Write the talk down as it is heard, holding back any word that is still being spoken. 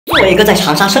作为一个在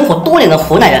长沙生活多年的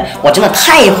湖南人，我真的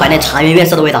太怀念茶颜悦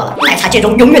色的味道了，奶茶界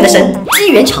中永远的神。机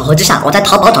缘巧合之下，我在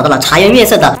淘宝找到了茶颜悦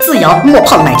色的自摇沫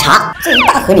泡奶茶。这一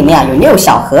大盒里面啊有6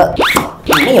小盒，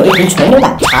里面有一瓶纯牛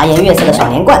奶、茶颜悦色的小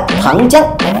连罐、糖浆，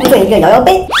还附赠一个摇摇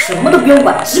杯，什么都不用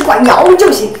管，只管摇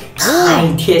就行，太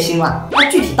贴心了。那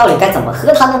具体到底该怎么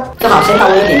喝它呢？最好先倒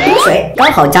入一点冰水，刚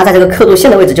好加在这个刻度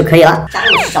线的位置就可以了。加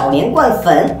入小连罐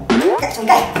粉，盖上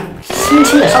盖。 轻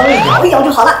轻的稍微摇一摇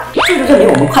就好了，这就证明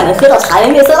我们快能喝到茶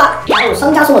颜悦色啦！加入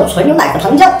商家送的纯牛奶和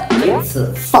糖浆，这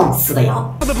次放肆的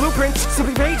摇。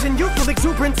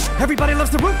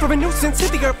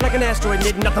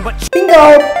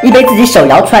bingo， 一杯自己手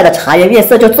摇出来的茶颜悦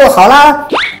色就做好啦。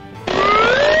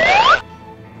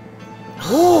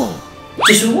哦，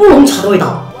这是乌龙茶的味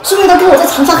道，这味道跟我在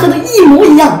长沙喝的一模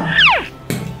一样。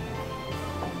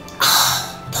啊，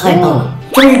太棒了！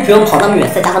 终于不用跑那么远，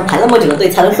再加上排那么久的队，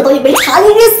才能喝到一杯茶颜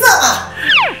悦色啊！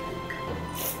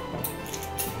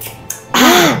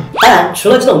当然，除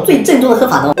了这种最正宗的喝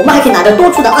法呢，我们还可以拿着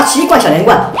多出的21罐小连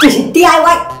罐进行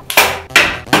DIY。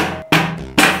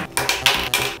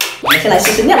我们先来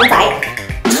试试酿仔。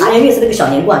茶颜悦色这个小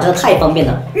连罐真的太方便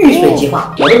了，遇水即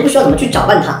化，我都不需要怎么去搅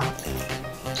拌它。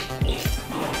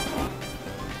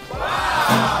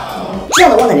 这样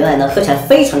的旺仔牛奶呢，喝起来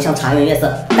非常像茶颜悦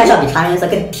色，但是要比茶颜悦色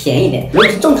更甜一点。如果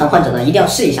是重糖患者呢，一定要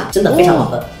试一下，真的非常好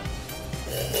喝。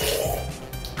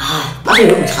而且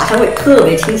有一股茶香味，特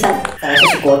别清香。再来试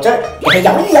试果汁，给它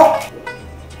摇一摇。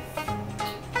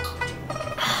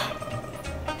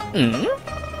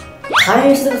茶颜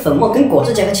悦色这个粉末跟果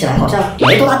汁结合起来好像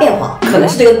没多大变化，可能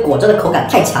是这个果汁的口感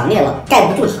太强烈了，盖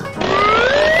不住它。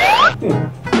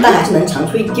但还是能尝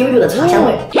出一丢丢的茶香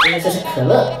味。因为这是可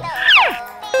乐。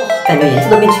 感觉颜色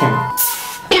都变浅了。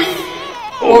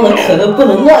忘了可乐不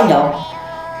能乱摇。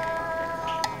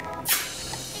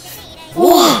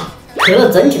哇，可乐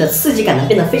整体的刺激感呢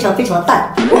变得非常的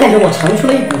淡，我感觉我尝出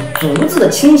了一股竹子的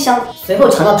清香，随后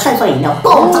尝到碳酸饮料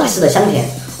爆炸式的香甜。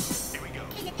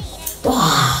哇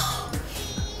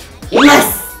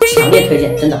 ，nice， 强烈推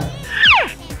荐，真的。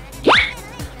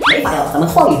没法摇，咱们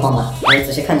晃一晃吧。你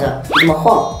仔细看着，这么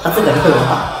晃，它自个儿就会融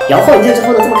化。摇晃一下之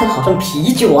后呢，这么看好像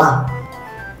啤酒啊。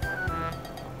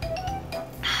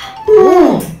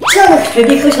 这样的雪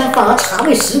碧喝起来反而茶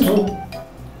味十足，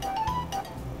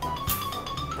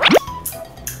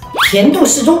甜度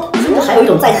适中，甚至还有一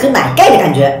种在喝奶盖的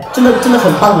感觉，真的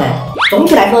很棒哎！总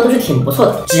体来说都是挺不错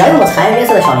的，只要用了茶颜悦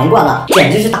色的小连罐了，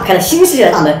简直是打开了新世界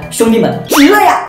的大门，兄弟们，值了呀！